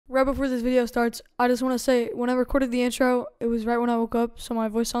Right before this video starts, I just want to say, when I recorded the intro, it was right when I woke up, so my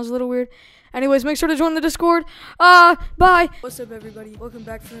voice sounds a little weird. Anyways, make sure to join the Discord. Bye! What's up, everybody? Welcome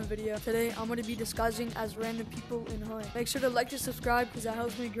back to the video. Today, I'm going to be disguising as random people in HUD. Make sure to like and subscribe, because that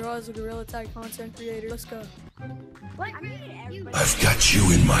helps me grow as a Gorilla Tag content creator. Let's go. I've got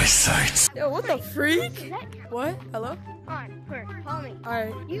you in my sights. Yo, what the freak? What? Hello? Alright, follow me.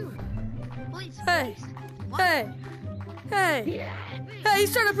 Alright. You. Please. Hey. What? Hey. Hey. Hey,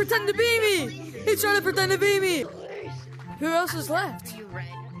 he's trying to pretend to be me. He's trying to pretend to be me. Who else is left? You red.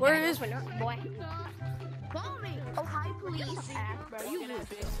 Where is... Boy. Follow me. Oh, hi, police. Bro, you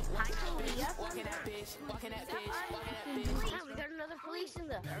hi, police. We got another police in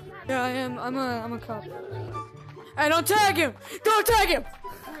there. Yeah, I am. I'm a cop. Hey, don't tag him! Don't tag him!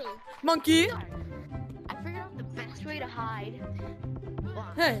 Monkey! I figured out the best way to hide.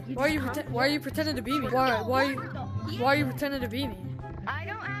 Hey, why are you pretending to be me? Why are you pretending to be me? I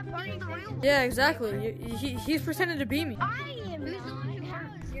don't have anything. Yeah, exactly. He's pretending to be me. I am not.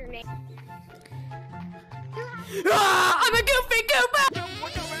 What's your name? Ah, I'm a goofy goober!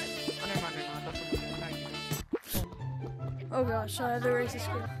 Oh gosh, I have the racist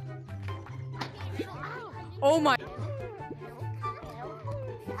skill. Oh my!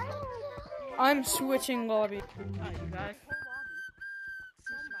 I'm switching lobby.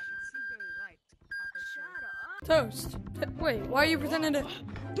 Toast. Wait, why are you pretending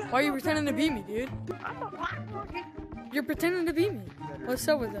to be me, dude? You're pretending to be me. What's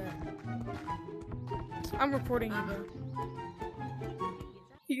up with that? I'm reporting you, bro.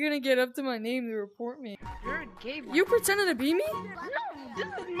 You're gonna get up to my name to report me. You're a gay boy. You pretending to be me? No, this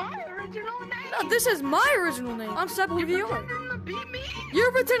is my original name. No, this is my original name. I'm SideQuest VR. Pretending to be me?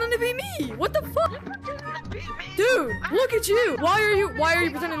 You're pretending to be me. What the fuck? You're pretending to be me? Dude, look at you. Why are you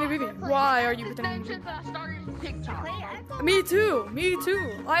pretending to be me? Why are you pretending to be me? Since I started TikTok. Me too.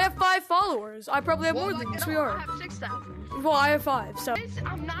 I have 5 followers. I probably have more than this. We I are. have 6,000. Well, I have 5, so.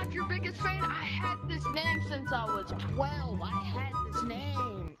 I'm not your biggest fan. I had this name since I was 12. I had this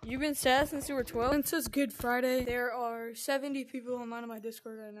name. You've been sad since you were 12? Since it's Good Friday, there are 70 people online on my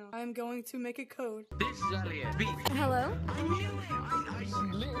Discord right now. I am going to make a code. This is Elliot. Beat. Hello? I knew it. I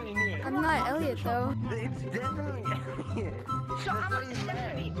literally knew it. I'm not Elliot though. It's definitely Elliot. So I'm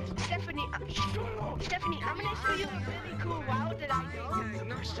Stephanie, I'm gonna show you a really cool route that I know.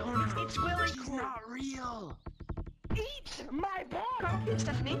 No, Stone. It's really It's cool. not real. Eat my ball,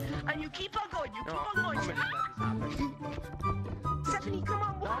 Stephanie, and you keep on going. You keep on going. Stephanie, come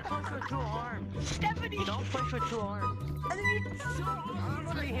on, Don't push with 2 arms. Stephanie. Don't push with 2 arms. And then you.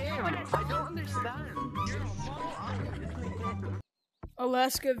 Honestly, him. I don't understand. You're a small.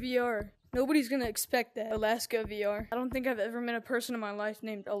 Alaska VR. Nobody's gonna expect that. Alaska VR. I don't think I've ever met a person in my life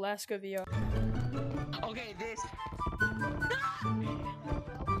named Alaska VR. Okay, this.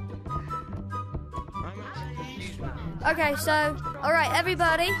 Okay, so, alright,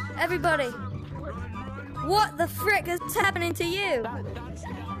 everybody. What the frick is happening to you?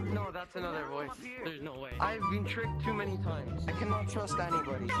 That's another voice. There's no way. I've been tricked too many times. I cannot trust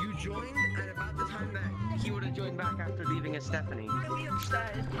anybody. You joined at about the time that he would have joined back after leaving as Stephanie.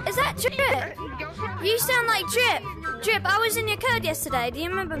 Is that Drip? You sound like Drip. Drip, I was in your code yesterday. Do you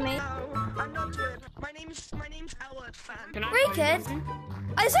remember me? I'm not Drip. My name's Ella, fam. Rekid?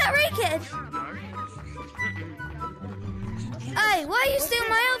 Is that Rekid? Hey, why are you stealing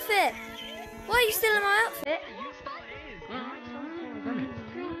my outfit? Why are you stealing my outfit?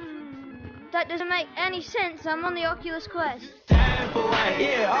 That doesn't make any sense. I'm on the Oculus Quest.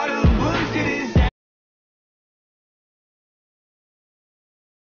 Yeah, all the bullshit is